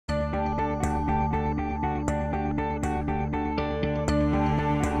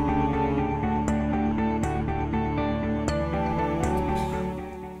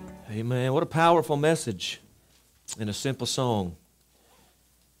Man, what a powerful message in a simple song.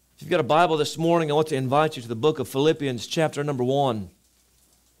 If you've got a Bible this morning, I want to invite you to the book of Philippians, chapter number 1.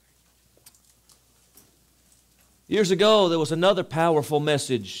 Years ago, there was another powerful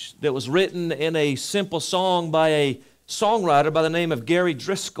message that was written in a simple song by a songwriter by the name of Gary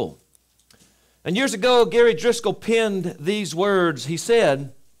Driscoll. And years ago, Gary Driscoll penned these words. He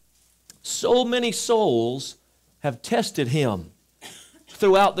said, "So many souls have tested him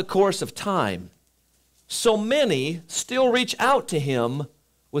throughout the course of time. So many still reach out to him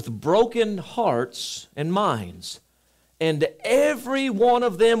with broken hearts and minds. And every one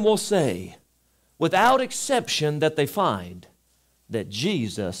of them will say, without exception, that they find that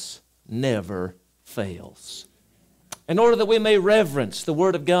Jesus never fails." In order that we may reverence the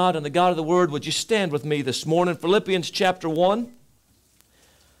Word of God and the God of the Word, would you stand with me this morning? Philippians chapter 1.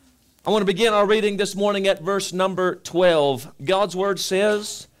 I want to begin our reading this morning at verse number 12. God's Word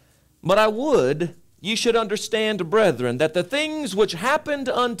says, "But I would ye should understand, brethren, that the things which happened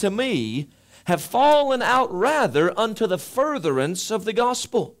unto me have fallen out rather unto the furtherance of the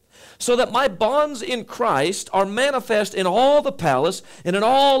gospel, so that my bonds in Christ are manifest in all the palace and in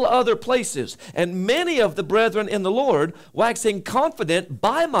all other places. And many of the brethren in the Lord, waxing confident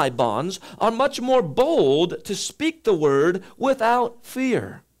by my bonds, are much more bold to speak the word without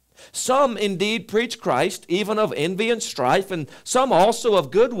fear. Some indeed preach Christ, even of envy and strife, and some also of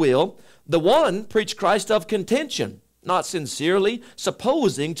goodwill. The one preach Christ of contention, not sincerely,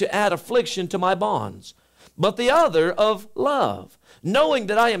 supposing to add affliction to my bonds, but the other of love, knowing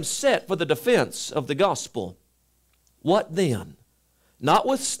that I am set for the defense of the gospel. What then?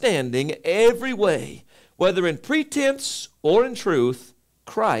 Notwithstanding every way, whether in pretense or in truth,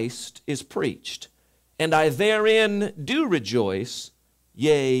 Christ is preached, and I therein do rejoice,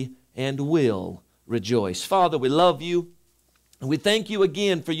 yea, and will rejoice." Father, we love you, and we thank you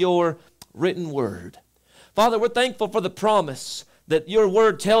again for your written word. Father, we're thankful for the promise that your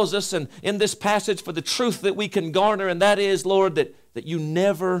word tells us, and in this passage for the truth that we can garner, and that is, Lord, that you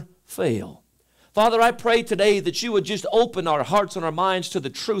never fail. Father, I pray today that you would just open our hearts and our minds to the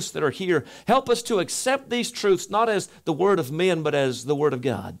truths that are here. Help us to accept these truths not as the word of men, but as the word of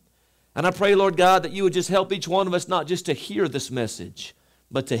God. And I pray, Lord God, that you would just help each one of us not just to hear this message,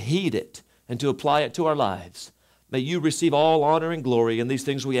 but to heed it and to apply it to our lives. May you receive all honor and glory, and these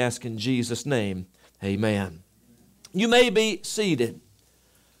things we ask in Jesus' name. Amen. You may be seated.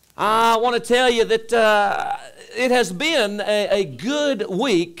 I want to tell you that it has been a good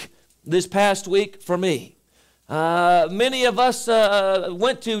week this past week for me. Many of us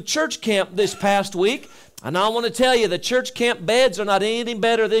went to church camp this past week, and I want to tell you the church camp beds are not any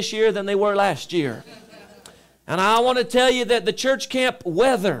better this year than they were last year. And I want to tell you that the church camp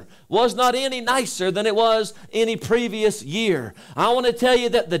weather was not any nicer than it was any previous year. I want to tell you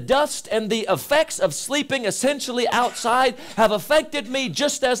that the dust and the effects of sleeping essentially outside have affected me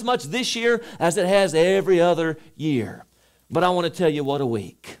just as much this year as it has every other year. But I want to tell you, what a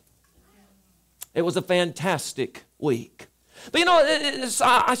week. It was a fantastic week. But you know,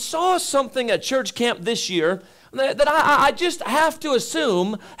 I saw something at church camp this year that I just have to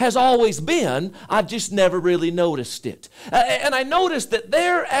assume has always been. I've just never really noticed it. And I noticed that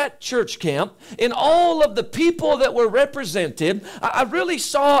there at church camp, in all of the people that were represented, I really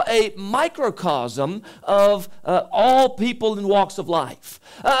saw a microcosm of all people in walks of life.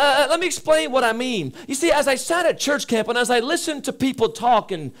 Let me explain what I mean. You see, as I sat at church camp and as I listened to people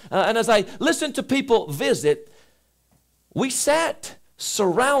talk and as I listened to people visit, we sat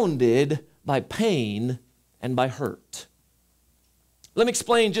surrounded by pain and by hurt. Let me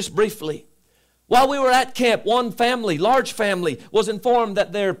explain just briefly. While we were at camp, one family, large family, was informed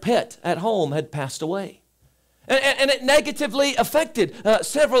that their pet at home had passed away. And it negatively affected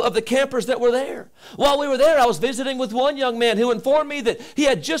several of the campers that were there. While we were there, I was visiting with one young man who informed me that he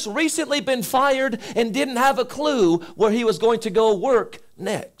had just recently been fired and didn't have a clue where he was going to go work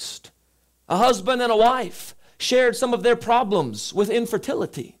next. A husband and a wife shared some of their problems with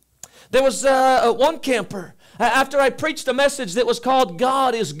infertility. There was one camper, after I preached a message that was called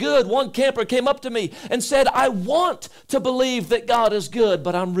 "God is Good," one camper came up to me and said, "I want to believe that God is good,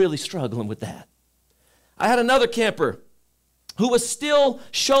 but I'm really struggling with that." I had another camper who was still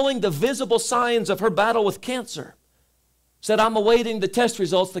showing the visible signs of her battle with cancer. Said, "I'm awaiting the test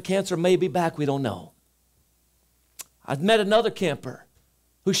results. The cancer may be back. We don't know." I've met another camper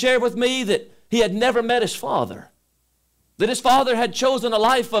who shared with me that he had never met his father. That his father had chosen a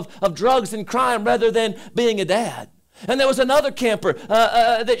life of drugs and crime rather than being a dad. And there was another camper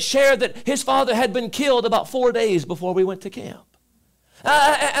that shared that his father had been killed about 4 days before we went to camp.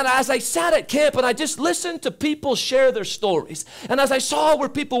 And as I sat at camp and I just listened to people share their stories, and as I saw where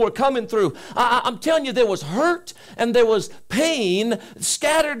people were coming through, I'm telling you, there was hurt and there was pain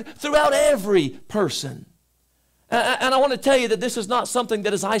scattered throughout every person. And I want to tell you that this is not something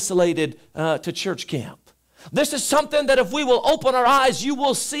that is isolated to church camp. This is something that if we will open our eyes, you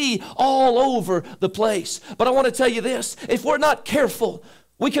will see all over the place. But I want to tell you this, if we're not careful,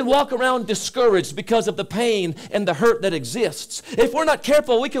 we can walk around discouraged because of the pain and the hurt that exists. If we're not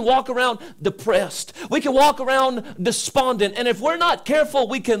careful, we can walk around depressed. We can walk around despondent. And if we're not careful,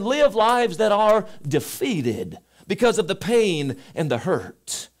 we can live lives that are defeated because of the pain and the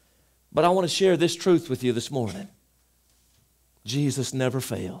hurt. But I want to share this truth with you this morning. Jesus never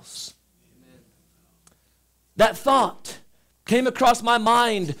fails. Amen. That thought came across my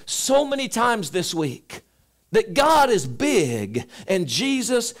mind so many times this week. That God is big and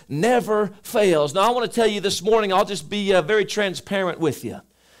Jesus never fails. Now I want to tell you this morning, I'll just be very transparent with you.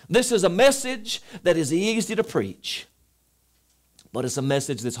 This is a message that is easy to preach, but it's a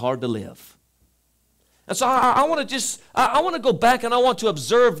message that's hard to live. And so I want to go back and I want to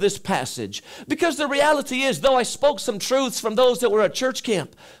observe this passage, because the reality is, though I spoke some truths from those that were at church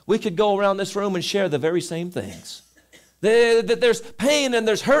camp, we could go around this room and share the very same things. There's pain and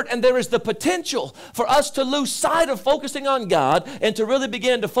there's hurt, and there is the potential for us to lose sight of focusing on God and to really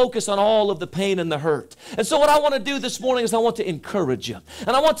begin to focus on all of the pain and the hurt. And so what I want to do this morning is I want to encourage you,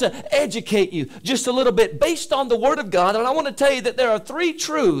 and I want to educate you just a little bit based on the Word of God. And I want to tell you that there are three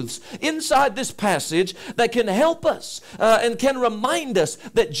truths inside this passage that can help us and can remind us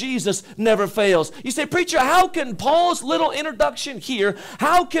that Jesus never fails. You say, preacher, how can Paul's little introduction here,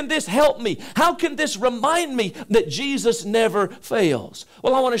 how can this help me? How can this remind me that Jesus never fails?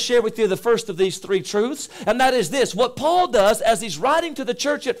 Well, I want to share with you the first of these three truths, and that is this. What Paul does as he's writing to the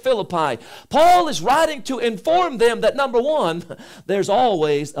church at Philippi, Paul is writing to inform them that, number one, there's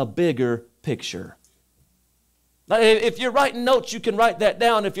always a bigger picture. Now, if you're writing notes, you can write that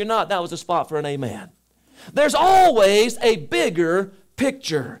down. If you're not, that was a spot for an amen. There's always a bigger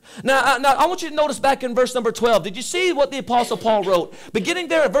picture. Now, I want you to notice back in verse number 12. Did you see what the Apostle Paul wrote? Beginning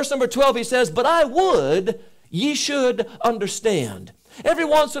there at verse number 12, he says, "But I would ye should understand." Every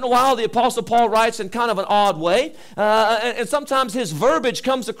once in a while, the Apostle Paul writes in kind of an odd way, and sometimes his verbiage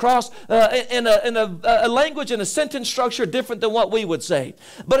comes across in a language and a sentence structure different than what we would say.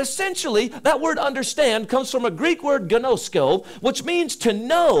 But essentially, that word understand comes from a Greek word gnosko, which means to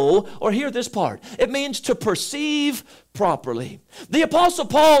know, or hear this part, it means to perceive properly. The Apostle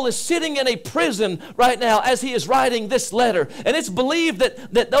Paul is sitting in a prison right now as he is writing this letter, and it's believed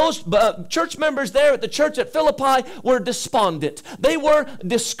that those church members there at the church at Philippi were despondent. They were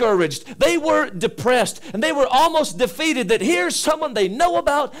discouraged. They were depressed, and they were almost defeated that here's someone they know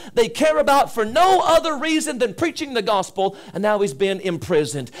about, they care about for no other reason than preaching the gospel, and now he's been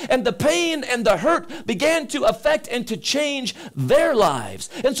imprisoned. And the pain and the hurt began to affect and to change their lives.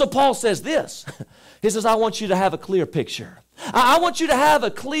 And so Paul says this. He says, I want you to have a clear picture. I want you to have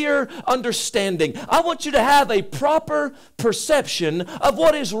a clear understanding. I want you to have a proper perception of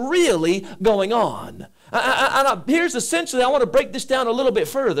what is really going on. Here's essentially, I want to break this down a little bit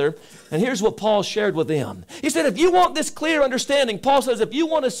further, and here's what Paul shared with them. He said, if you want this clear understanding, Paul says, if you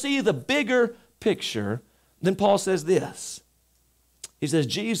want to see the bigger picture, then Paul says this. He says,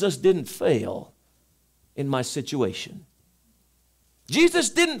 Jesus didn't fail in my situation. Jesus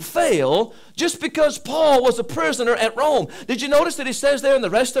didn't fail just because Paul was a prisoner at Rome. Did you notice that he says there in the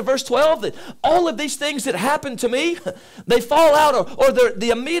rest of verse 12 that all of these things that happened to me, they fall out, or the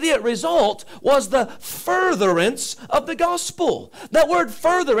immediate result was the furtherance of the gospel. That word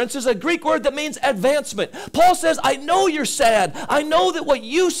furtherance is a Greek word that means advancement. Paul says, I know you're sad. I know that what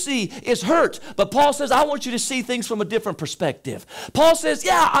you see is hurt. But Paul says, I want you to see things from a different perspective. Paul says,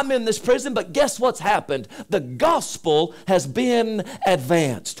 yeah, I'm in this prison, but guess what's happened? The gospel has been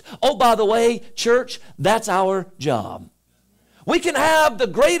advanced. Oh, by the way, church, that's our job. We can have the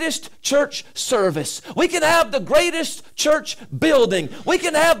greatest church service. We can have the greatest church building. We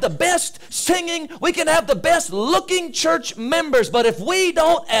can have the best singing. We can have the best looking church members. But if we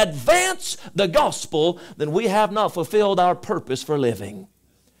don't advance the gospel, then we have not fulfilled our purpose for living.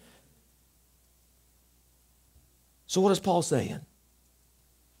 So what is Paul saying?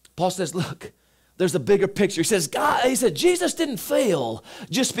 Paul says, look, there's a bigger picture. He says, Jesus didn't fail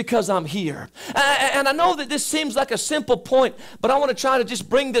just because I'm here. And I know that this seems like a simple point, but I want to try to just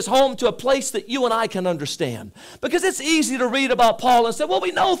bring this home to a place that you and I can understand. Because it's easy to read about Paul and say, well,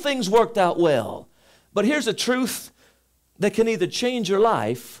 we know things worked out well. But here's a truth that can either change your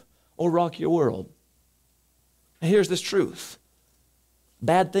life or rock your world. And here's this truth.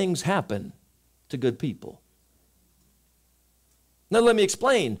 Bad things happen to good people. Now let me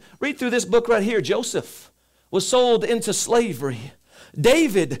explain. Read through this book right here. Joseph was sold into slavery.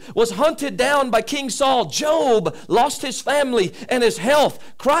 David was hunted down by King Saul. Job lost his family and his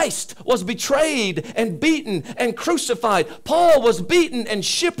health. Christ was betrayed and beaten and crucified. Paul was beaten and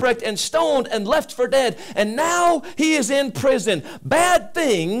shipwrecked and stoned and left for dead. And now he is in prison. Bad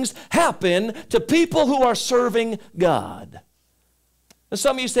things happen to people who are serving God. And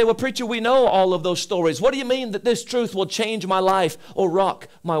some of you say, well, preacher, we know all of those stories. What do you mean that this truth will change my life or rock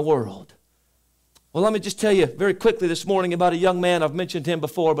my world? Well, let me just tell you very quickly this morning about a young man. I've mentioned him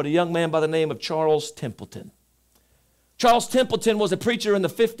before, but a young man by the name of Charles Templeton. Charles Templeton was a preacher in the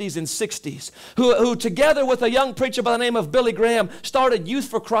 50s and 60s who together with a young preacher by the name of Billy Graham, started Youth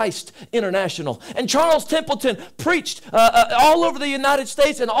for Christ International. And Charles Templeton preached all over the United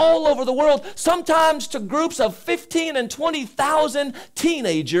States and all over the world, sometimes to groups of 15 and 20,000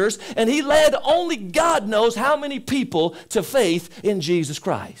 teenagers, and he led only God knows how many people to faith in Jesus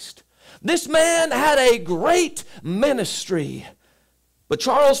Christ. This man had a great ministry. But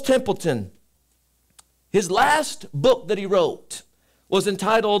Charles Templeton, his last book that he wrote was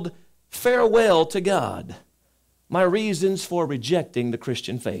entitled Farewell to God, My Reasons for Rejecting the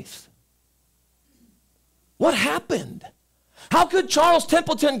Christian Faith. What happened? How could Charles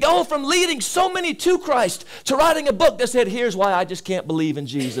Templeton go from leading so many to Christ to writing a book that said, here's why I just can't believe in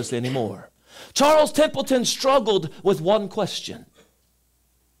Jesus anymore? Charles Templeton struggled with one question.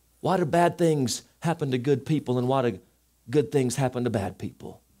 Why do bad things happen to good people, and why do good things happen to bad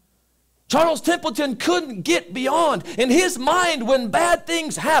people? Charles Templeton couldn't get beyond. In his mind, when bad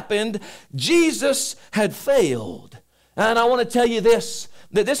things happened, Jesus had failed. And I want to tell you this,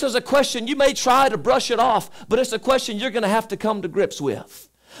 that this is a question, you may try to brush it off, but it's a question you're going to have to come to grips with.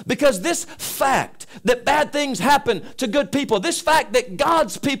 Because this fact that bad things happen to good people, this fact that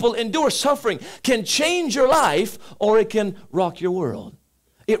God's people endure suffering can change your life, or it can rock your world.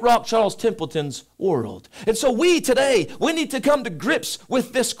 It rocked Charles Templeton's world. And so we today, we need to come to grips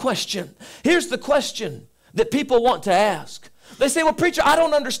with this question. Here's the question that people want to ask. They say, well, preacher, I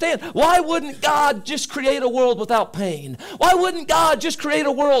don't understand. Why wouldn't God just create a world without pain? Why wouldn't God just create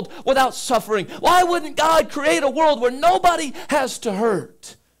a world without suffering? Why wouldn't God create a world where nobody has to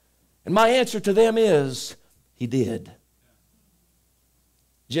hurt? And my answer to them is, He did.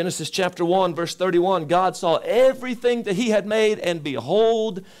 Genesis chapter 1, verse 31, God saw everything that He had made, and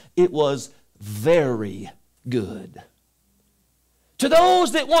behold, it was very good. To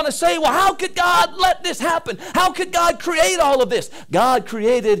those that want to say, well, how could God let this happen? How could God create all of this? God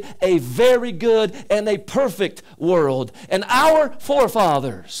created a very good and a perfect world. And our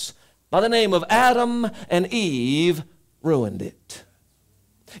forefathers, by the name of Adam and Eve, ruined it.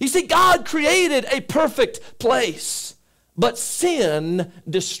 You see, God created a perfect place, but sin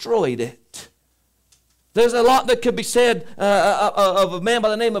destroyed it. There's a lot that could be said of a man by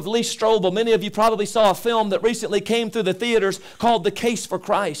the name of Lee Strobel. Many of you probably saw a film that recently came through the theaters called The Case for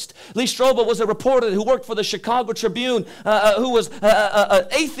Christ. Lee Strobel was a reporter who worked for the Chicago Tribune, who was an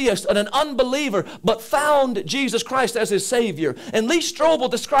atheist and an unbeliever, but found Jesus Christ as his Savior. And Lee Strobel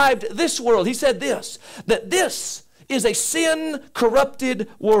described this world. He said this, that this is a sin-corrupted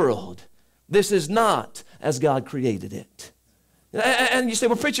world. This is not as God created it. And you say,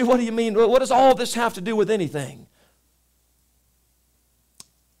 well, preacher, what do you mean? What does all this have to do with anything?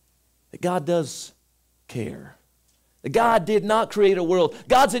 That God does care. That God did not create a world.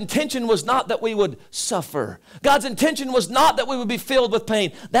 God's intention was not that we would suffer. God's intention was not that we would be filled with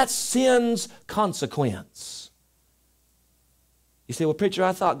pain. That's sin's consequence. You say, well, preacher,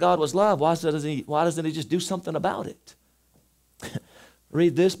 I thought God was love. Why doesn't He just do something about it?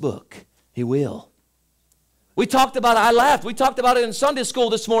 Read this book. He will. We talked about it, I laughed, we talked about it in Sunday school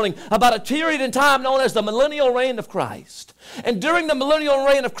this morning, about a period in time known as the millennial reign of Christ. And during the millennial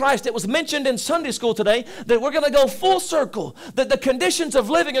reign of Christ, it was mentioned in Sunday school today that we're going to go full circle, that the conditions of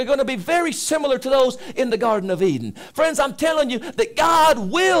living are going to be very similar to those in the Garden of Eden. Friends, I'm telling you that God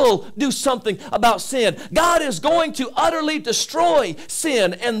will do something about sin. God is going to utterly destroy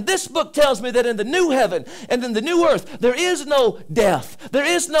sin. And this book tells me that in the new heaven and in the new earth, there is no death, there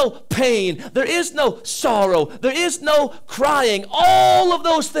is no pain, there is no sorrow, there is no crying. All of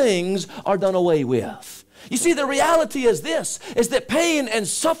those things are done away with. You see, the reality is this, is that pain and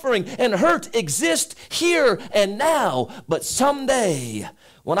suffering and hurt exist here and now. But someday,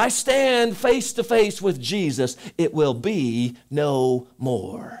 when I stand face to face with Jesus, it will be no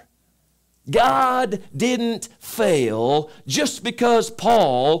more. God didn't fail just because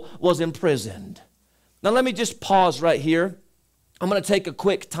Paul was imprisoned. Now let me just pause right here. I'm going to take a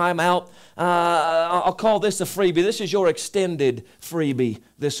quick time out. I'll call this a freebie. This is your extended freebie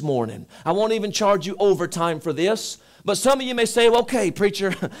this morning. I won't even charge you overtime for this. But some of you may say, well, okay,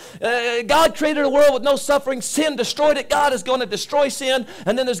 preacher, God created a world with no suffering. Sin destroyed it. God is going to destroy sin,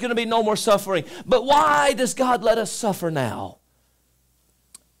 and then there's going to be no more suffering. But why does God let us suffer now?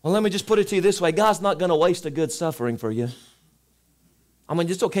 Well, let me just put it to you this way. God's not going to waste a good suffering for you. I mean,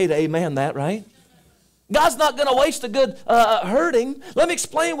 it's okay to amen that, right? God's not going to waste a good hurting. Let me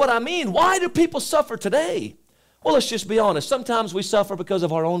explain what I mean. Why do people suffer today? Well, let's just be honest. Sometimes we suffer because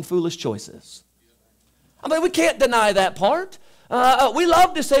of our own foolish choices. I mean, we can't deny that part. We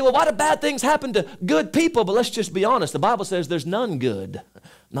love to say, well, why do bad things happen to good people? But let's just be honest. The Bible says there's none good,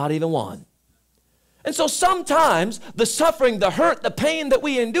 not even one. And so sometimes the suffering, the hurt, the pain that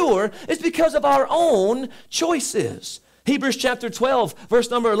we endure is because of our own choices. Hebrews chapter 12, verse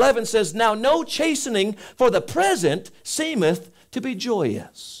number 11 says, now no chastening for the present seemeth to be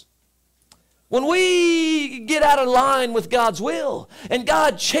joyous. When we get out of line with God's will and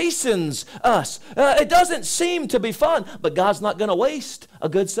God chastens us, it doesn't seem to be fun, but God's not going to waste a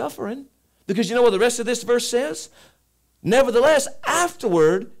good suffering. Because you know what the rest of this verse says? Nevertheless,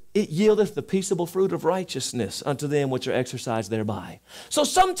 afterward, it yieldeth the peaceable fruit of righteousness unto them which are exercised thereby. So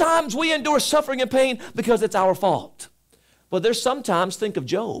sometimes we endure suffering and pain because it's our fault. But there's sometimes, think of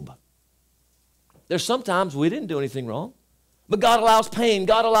Job. There's sometimes we didn't do anything wrong. But God allows pain,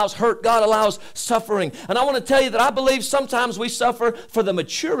 God allows hurt, God allows suffering. And I want to tell you that I believe sometimes we suffer for the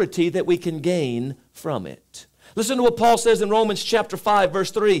maturity that we can gain from it. Listen to what Paul says in Romans chapter 5,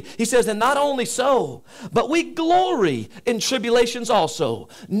 verse 3. He says, and not only so, but we glory in tribulations also,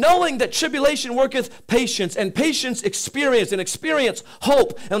 knowing that tribulation worketh patience, and patience experience, and experience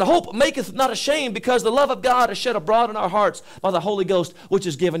hope. And hope maketh not ashamed, because the love of God is shed abroad in our hearts by the Holy Ghost, which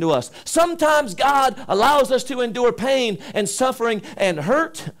is given to us. Sometimes God allows us to endure pain and suffering and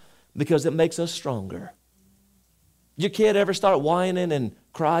hurt because it makes us stronger. Your kid ever start whining and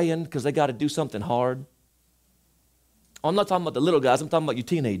crying because they got to do something hard? I'm not talking about the little guys, I'm talking about you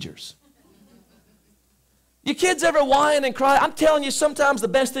teenagers. Your kids ever whine and cry? I'm telling you, sometimes the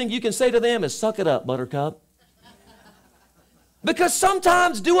best thing you can say to them is, suck it up, buttercup. Because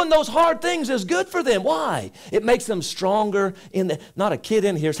sometimes doing those hard things is good for them. Why? It makes them stronger. Not a kid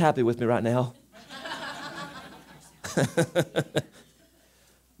in here is happy with me right now.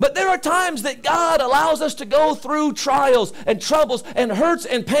 But there are times that God allows us to go through trials and troubles and hurts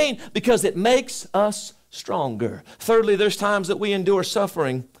and pain because it makes us stronger. Thirdly, there's times that we endure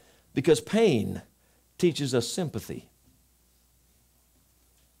suffering because pain teaches us sympathy.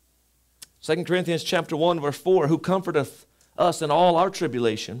 2 Corinthians chapter 1, verse 4, who comforteth us in all our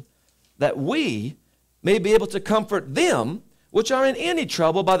tribulation, that we may be able to comfort them which are in any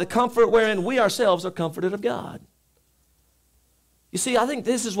trouble by the comfort wherein we ourselves are comforted of God. You see, I think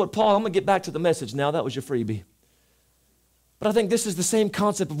this is what Paul, I'm going to get back to the message now. That was your freebie. But I think this is the same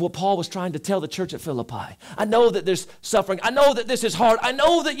concept of what Paul was trying to tell the church at Philippi. I know that there's suffering. I know that this is hard. I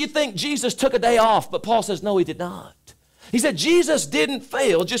know that you think Jesus took a day off, but Paul says, no, he did not. He said, Jesus didn't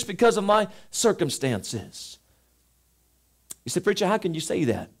fail just because of my circumstances. You said, preacher, how can you say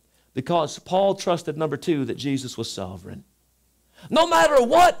that? Because Paul trusted, number two, that Jesus was sovereign. No matter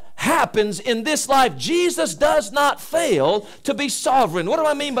what happens in this life, Jesus does not fail to be sovereign. What do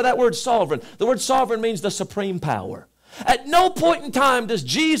I mean by that word sovereign? The word sovereign means the supreme power. At no point in time does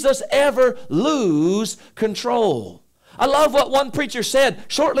Jesus ever lose control. I love what one preacher said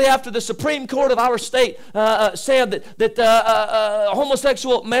shortly after the Supreme Court of our state said that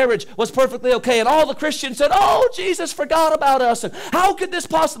homosexual marriage was perfectly okay. And all the Christians said, oh, Jesus forgot about us. And how could this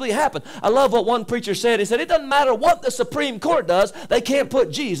possibly happen? I love what one preacher said. He said, it doesn't matter what the Supreme Court does. They can't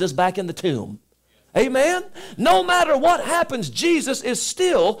put Jesus back in the tomb. Amen? No matter what happens, Jesus is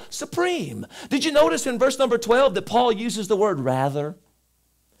still supreme. Did you notice in verse number 12 that Paul uses the word rather?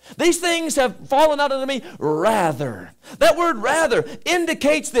 These things have fallen out unto me rather. That word rather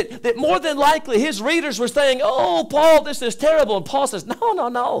indicates that more than likely his readers were saying, oh, Paul, this is terrible. And Paul says,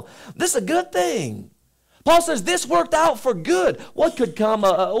 no, this is a good thing. Paul says this worked out for good. What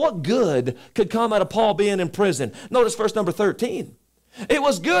good could come out of Paul being in prison? Notice verse number 13. It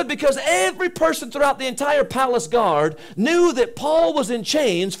was good because every person throughout the entire palace guard knew that Paul was in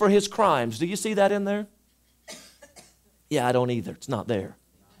chains for his crimes. Do you see that in there? Yeah, I don't either. It's not there.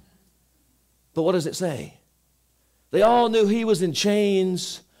 But what does it say? They all knew he was in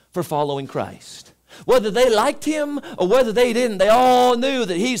chains for following Christ. Whether they liked him or whether they didn't, they all knew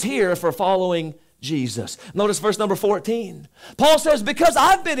that he's here for following Jesus. Notice verse number 14. Paul says, because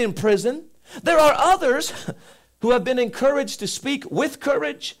I've been in prison, there are others who have been encouraged to speak with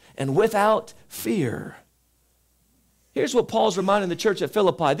courage and without fear. Here's what Paul's reminding the church at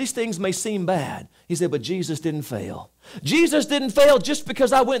Philippi. These things may seem bad. He said, but Jesus didn't fail. Jesus didn't fail just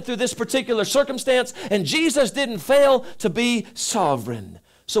because I went through this particular circumstance, and Jesus didn't fail to be sovereign.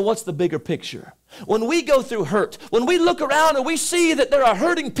 So what's the bigger picture? When we go through hurt, when we look around and we see that there are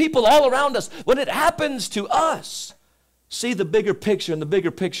hurting people all around us, when it happens to us, see the bigger picture, and the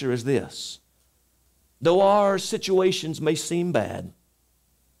bigger picture is this. Though our situations may seem bad,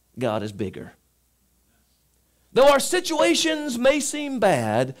 God is bigger. Though our situations may seem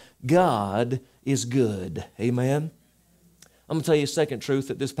bad, God is good. Amen? I'm going to tell you a second truth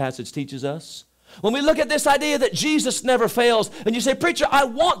that this passage teaches us. When we look at this idea that Jesus never fails, and you say, preacher, I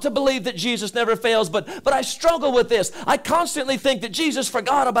want to believe that Jesus never fails, but I struggle with this. I constantly think that Jesus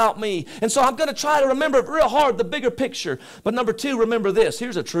forgot about me, and so I'm going to try to remember real hard the bigger picture. But number two, remember this.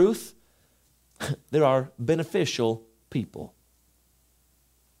 Here's a truth. There are beneficial people.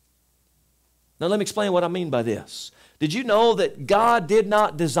 Now let me explain what I mean by this. Did you know that God did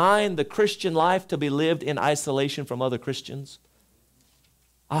not design the Christian life to be lived in isolation from other Christians?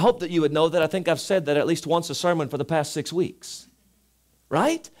 I hope that you would know that. I think I've said that at least once a sermon for the past 6 weeks.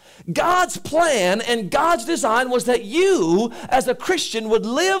 Right? God's plan and God's design was that you, as a Christian, would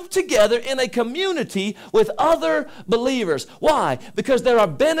live together in a community with other believers. Why? Because there are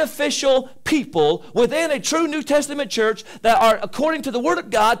beneficial people within a true New Testament church that are, according to the Word of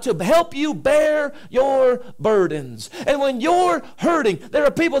God, to help you bear your burdens. And when you're hurting, there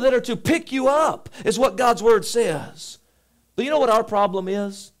are people that are to pick you up, is what God's Word says. But you know what our problem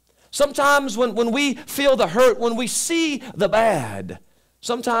is? Sometimes when we feel the hurt, when we see the bad,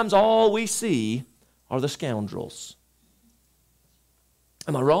 sometimes all we see are the scoundrels.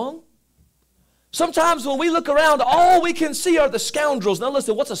 Am I wrong? Sometimes when we look around, all we can see are the scoundrels. Now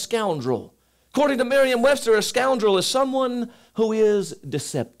listen, what's a scoundrel? According to Merriam-Webster, a scoundrel is someone who is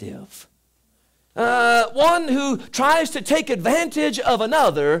deceptive. One who tries to take advantage of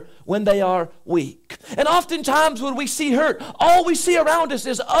another when they are weak. And oftentimes when we see hurt, all we see around us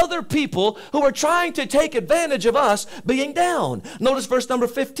is other people who are trying to take advantage of us being down. Notice verse number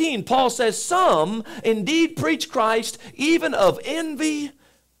 15. Paul says, some indeed preach Christ even of envy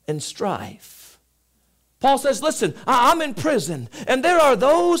and strife. Paul says, listen, I'm in prison, and there are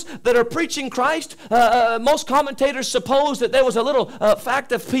those that are preaching Christ. Most commentators suppose that there was a little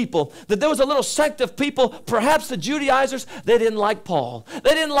fact of people, that there was a little sect of people, perhaps the Judaizers. They didn't like Paul.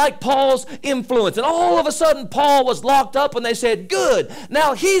 They didn't like Paul's influence. And all of a sudden, Paul was locked up, and they said, good,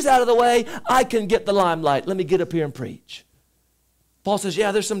 now he's out of the way. I can get the limelight. Let me get up here and preach. Paul says,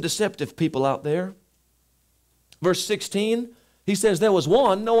 yeah, there's some deceptive people out there. Verse 16, he says, there was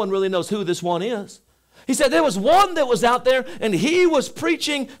one. No one really knows who this one is. He said there was one that was out there, and he was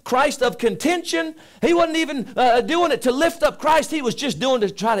preaching Christ of contention. He wasn't even doing it to lift up Christ. He was just doing it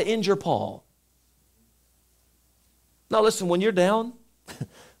to try to injure Paul. Now listen, when you're down,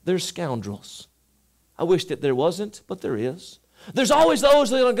 there's scoundrels. I wish that there wasn't, but there is. There's always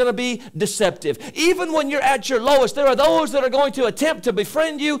those that are going to be deceptive. Even when you're at your lowest, there are those that are going to attempt to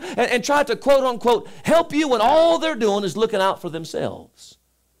befriend you and try to, quote unquote, help you when all they're doing is looking out for themselves.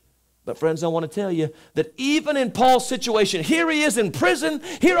 But friends, I want to tell you that even in Paul's situation, here he is in prison.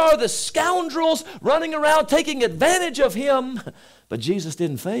 Here are the scoundrels running around taking advantage of him. But Jesus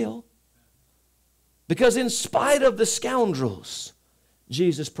didn't fail. Because in spite of the scoundrels,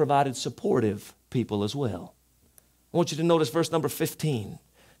 Jesus provided supportive people as well. I want you to notice verse number 15.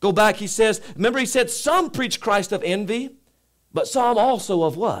 Go back, he says, remember he said, some preach Christ of envy, but some also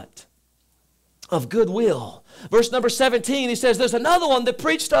of what? Of goodwill. Verse number 17, he says, there's another one that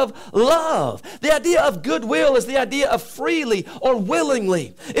preached of love. The idea of goodwill is the idea of freely or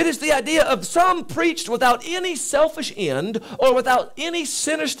willingly. It is the idea of some preached without any selfish end or without any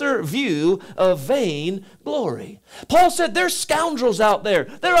sinister view of vain glory. Paul said there's scoundrels out there.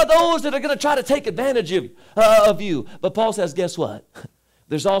 There are those that are going to try to take advantage of you. But Paul says, guess what?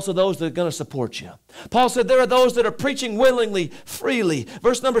 There's also those that are going to support you. Paul said there are those that are preaching willingly, freely.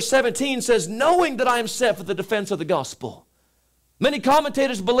 Verse number 17 says, knowing that I am set for the defense of the gospel. Many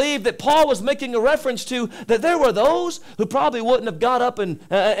commentators believe that Paul was making a reference to that there were those who probably wouldn't have got up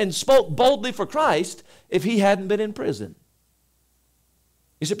and spoke boldly for Christ if he hadn't been in prison.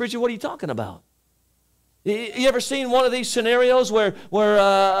 You say, preacher, what are you talking about? You ever seen one of these scenarios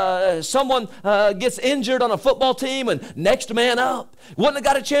where someone gets injured on a football team and next man up? Wouldn't have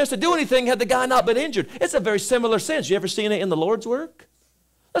got a chance to do anything had the guy not been injured. It's a very similar sense. You ever seen it in the Lord's work?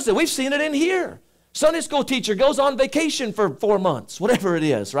 Listen, we've seen it in here. Sunday school teacher goes on vacation for 4 months, whatever it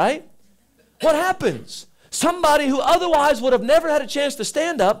is, right? What happens? Somebody who otherwise would have never had a chance to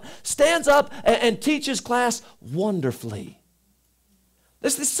stand up, stands up and teaches class wonderfully.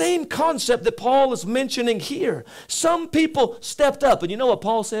 It's the same concept that Paul is mentioning here. Some people stepped up. And you know what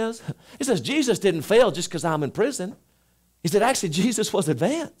Paul says? He says, Jesus didn't fail just because I'm in prison. He said, actually, Jesus was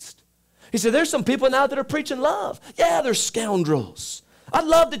advanced. He said, there's some people now that are preaching love. Yeah, they're scoundrels. I'd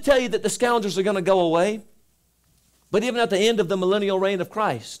love to tell you that the scoundrels are going to go away. But even at the end of the millennial reign of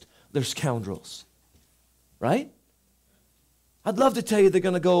Christ, they're scoundrels. Right? I'd love to tell you they're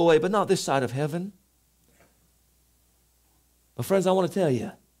going to go away, but not this side of heaven. But friends, I want to tell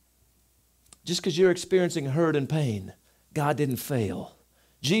you, just because you're experiencing hurt and pain, God didn't fail.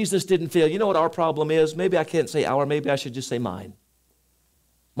 Jesus didn't fail. You know what our problem is? Maybe I can't say our, maybe I should just say mine.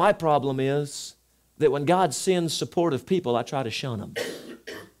 My problem is that when God sends supportive people, I try to shun them.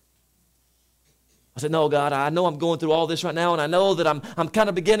 I said, no, God, I know I'm going through all this right now, and I know that I'm kind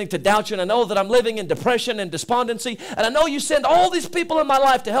of beginning to doubt you, and I know that I'm living in depression and despondency, and I know you send all these people in my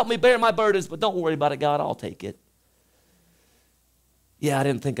life to help me bear my burdens, but don't worry about it, God, I'll take it. Yeah, I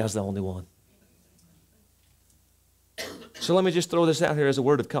didn't think I was the only one. So let me just throw this out here as a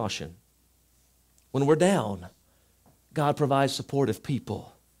word of caution. When we're down, God provides supportive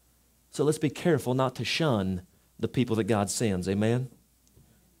people. So let's be careful not to shun the people that God sends. Amen?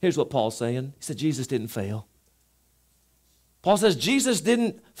 Here's what Paul's saying. He said Jesus didn't fail. Paul says Jesus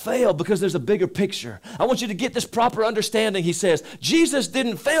didn't fail because there's a bigger picture. I want you to get this proper understanding, he says. Jesus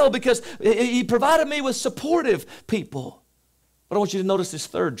didn't fail because he provided me with supportive people. But I want you to notice this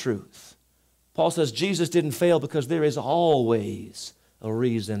third truth. Paul says Jesus didn't fail because there is always a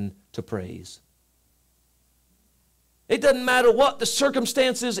reason to praise. It doesn't matter what the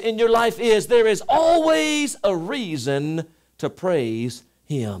circumstances in your life is, there is always a reason to praise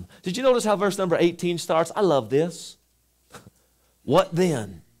Him. Did you notice how verse number 18 starts? I love this. What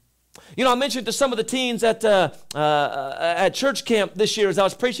then? You know, I mentioned to some of the teens at church camp this year as I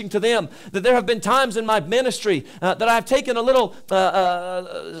was preaching to them that there have been times in my ministry that I've taken a little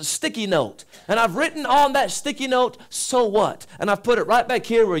sticky note and I've written on that sticky note, so what? And I've put it right back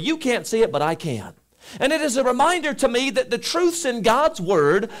here where you can't see it, but I can. And it is a reminder to me that the truths in God's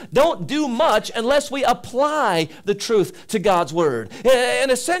Word don't do much unless we apply the truth to God's Word.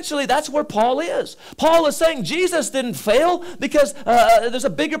 And essentially, that's where Paul is. Paul is saying Jesus didn't fail because there's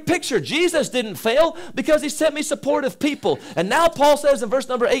a bigger picture. Jesus didn't fail because He sent me supportive people. And now Paul says in verse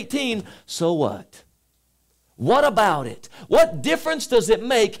number 18, so what? What about it? What difference does it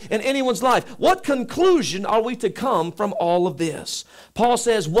make in anyone's life? What conclusion are we to come from all of this? Paul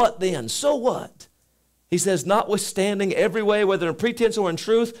says, what then? So what? He says, notwithstanding every way, whether in pretense or in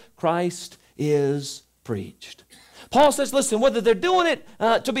truth, Christ is preached. Paul says, listen, whether they're doing it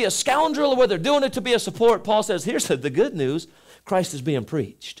to be a scoundrel or whether they're doing it to be a support, Paul says, here's the good news, Christ is being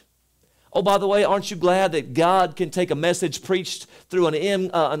preached. Oh, by the way, aren't you glad that God can take a message preached through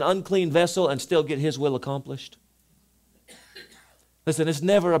an unclean vessel and still get His will accomplished? Listen, it's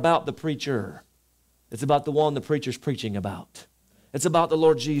never about the preacher. It's about the one the preacher's preaching about. It's about the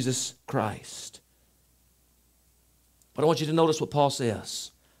Lord Jesus Christ. But I want you to notice what Paul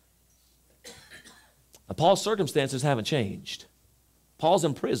says. Now, Paul's circumstances haven't changed. Paul's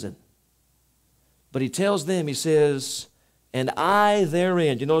in prison. But he tells them, he says, and I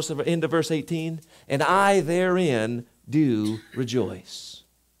therein, do you notice the end of verse 18? And I therein do rejoice.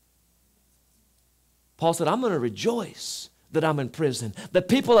 Paul said, I'm going to rejoice that I'm in prison, that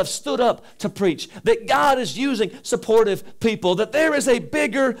people have stood up to preach, that God is using supportive people, that there is a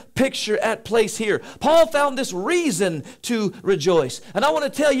bigger picture at place here. Paul found this reason to rejoice. And I want to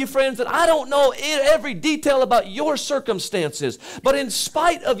tell you, friends, that I don't know every detail about your circumstances, but in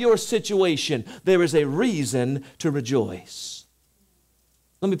spite of your situation, there is a reason to rejoice.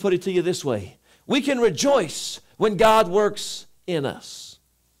 Let me put it to you this way. We can rejoice when God works in us.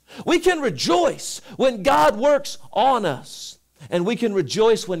 We can rejoice when God works on us. And we can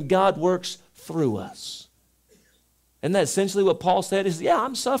rejoice when God works through us. And that's essentially what Paul said is, yeah,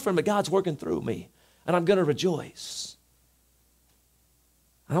 I'm suffering, but God's working through me. And I'm going to rejoice.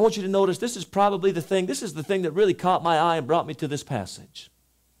 And I want you to notice this is the thing that really caught my eye and brought me to this passage.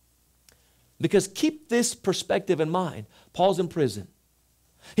 Because keep this perspective in mind. Paul's in prison.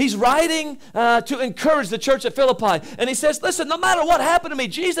 He's writing to encourage the church at Philippi. And he says, listen, no matter what happened to me,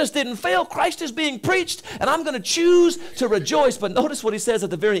 Jesus didn't fail. Christ is being preached, and I'm going to choose to rejoice. But notice what he says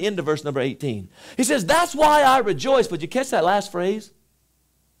at the very end of verse number 18. He says, that's why I rejoice. But you catch that last phrase?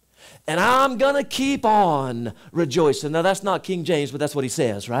 And I'm going to keep on rejoicing. Now, that's not King James, but that's what he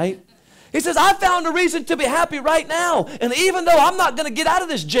says, right? He says, I found a reason to be happy right now. And even though I'm not going to get out of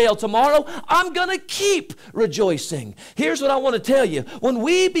this jail tomorrow, I'm going to keep rejoicing. Here's what I want to tell you. When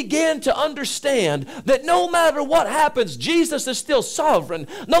we begin to understand that no matter what happens, Jesus is still sovereign.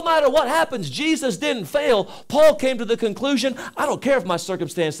 No matter what happens, Jesus didn't fail. Paul came to the conclusion, I don't care if my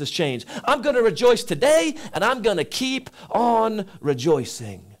circumstances change. I'm going to rejoice today, and I'm going to keep on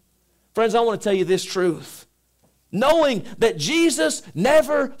rejoicing. Friends, I want to tell you this truth. Knowing that Jesus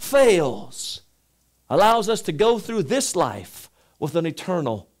never fails allows us to go through this life with an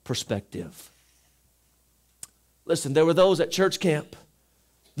eternal perspective. Listen, there were those at church camp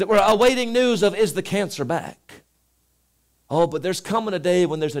that were awaiting news of, is the cancer back? Oh, but there's coming a day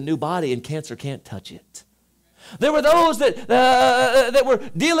when there's a new body and cancer can't touch it. There were those that were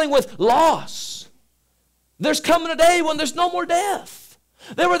dealing with loss. There's coming a day when there's no more death.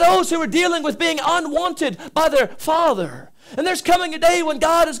 There were those who were dealing with being unwanted by their father. And there's coming a day when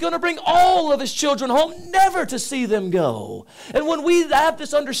God is going to bring all of his children home, never to see them go. And when we have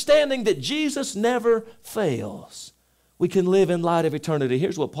this understanding that Jesus never fails, we can live in light of eternity.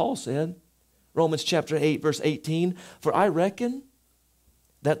 Here's what Paul said, Romans chapter 8, verse 18. For I reckon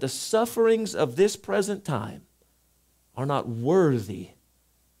that the sufferings of this present time are not worthy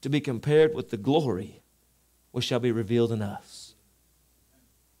to be compared with the glory which shall be revealed in us.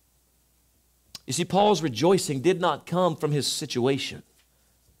 You see, Paul's rejoicing did not come from his situation.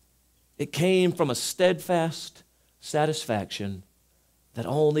 It came from a steadfast satisfaction that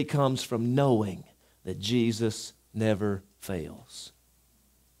only comes from knowing that Jesus never fails.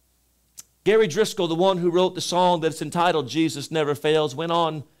 Gary Driscoll, the one who wrote the song that's entitled Jesus Never Fails, went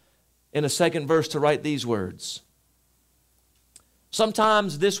on in a second verse to write these words.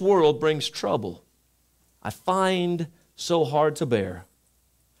 Sometimes this world brings trouble I find so hard to bear.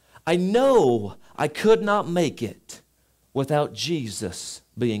 I know I could not make it without Jesus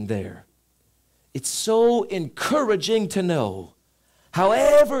being there. It's so encouraging to know,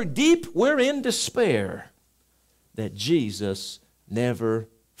 however deep we're in despair, that Jesus never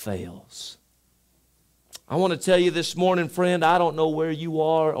fails. I want to tell you this morning, friend, I don't know where you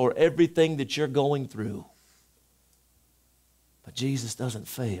are or everything that you're going through, but Jesus doesn't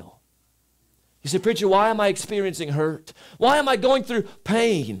fail. You say, preacher, why am I experiencing hurt? Why am I going through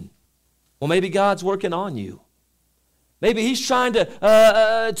pain? Well, maybe God's working on you. Maybe he's trying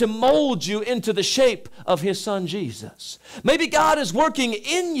to mold you into the shape of his son Jesus. Maybe God is working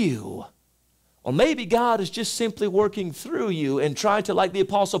in you. Or maybe God is just simply working through you and trying to, like the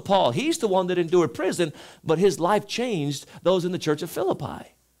Apostle Paul. He's the one that endured prison, but his life changed those in the church of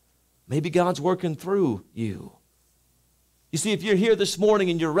Philippi. Maybe God's working through you. You see, if you're here this morning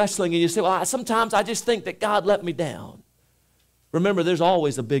and you're wrestling and you say, well, sometimes I just think that God let me down. Remember, there's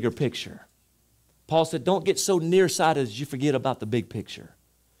always a bigger picture. Paul said, don't get so nearsighted as you forget about the big picture.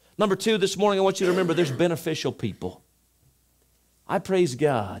 Number two, this morning I want you to remember there's beneficial people. I praise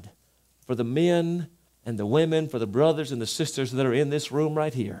God for the men and the women, for the brothers and the sisters that are in this room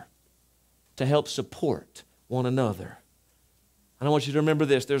right here to help support one another. And I want you to remember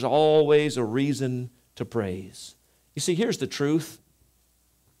this, there's always a reason to praise. You see, here's the truth.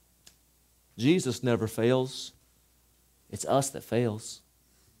 Jesus never fails. It's us that fails.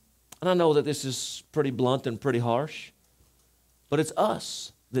 And I know that this is pretty blunt and pretty harsh, but it's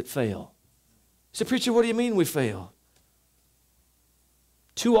us that fail. You say, preacher, what do you mean we fail?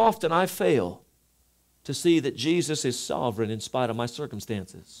 Too often I fail to see that Jesus is sovereign in spite of my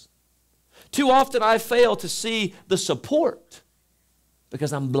circumstances. Too often I fail to see the support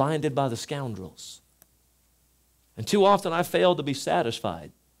because I'm blinded by the scoundrels. And too often I fail to be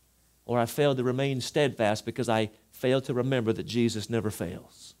satisfied, or I fail to remain steadfast because I fail to remember that Jesus never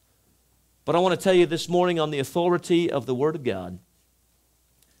fails. But I want to tell you this morning on the authority of the Word of God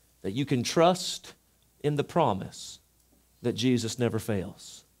that you can trust in the promise that Jesus never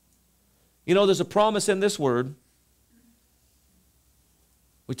fails. You know, there's a promise in this Word.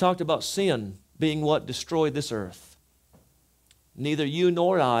 We talked about sin being what destroyed this earth. Neither you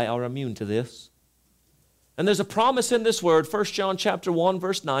nor I are immune to this. And there's a promise in this word. 1 John chapter 1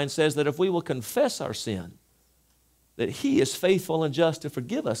 verse 9 says that if we will confess our sin, that he is faithful and just to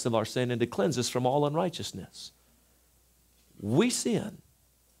forgive us of our sin and to cleanse us from all unrighteousness. We sin,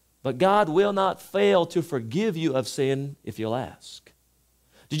 but God will not fail to forgive you of sin if you'll ask.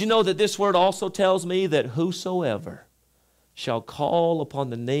 Did you know that this word also tells me that whosoever shall call upon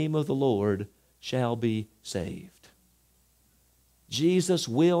the name of the Lord shall be saved? Jesus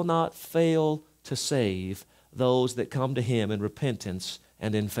will not fail to save those that come to him in repentance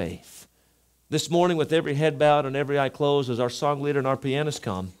and in faith. This morning, with every head bowed and every eye closed, as our song leader and our pianist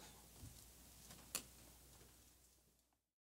come,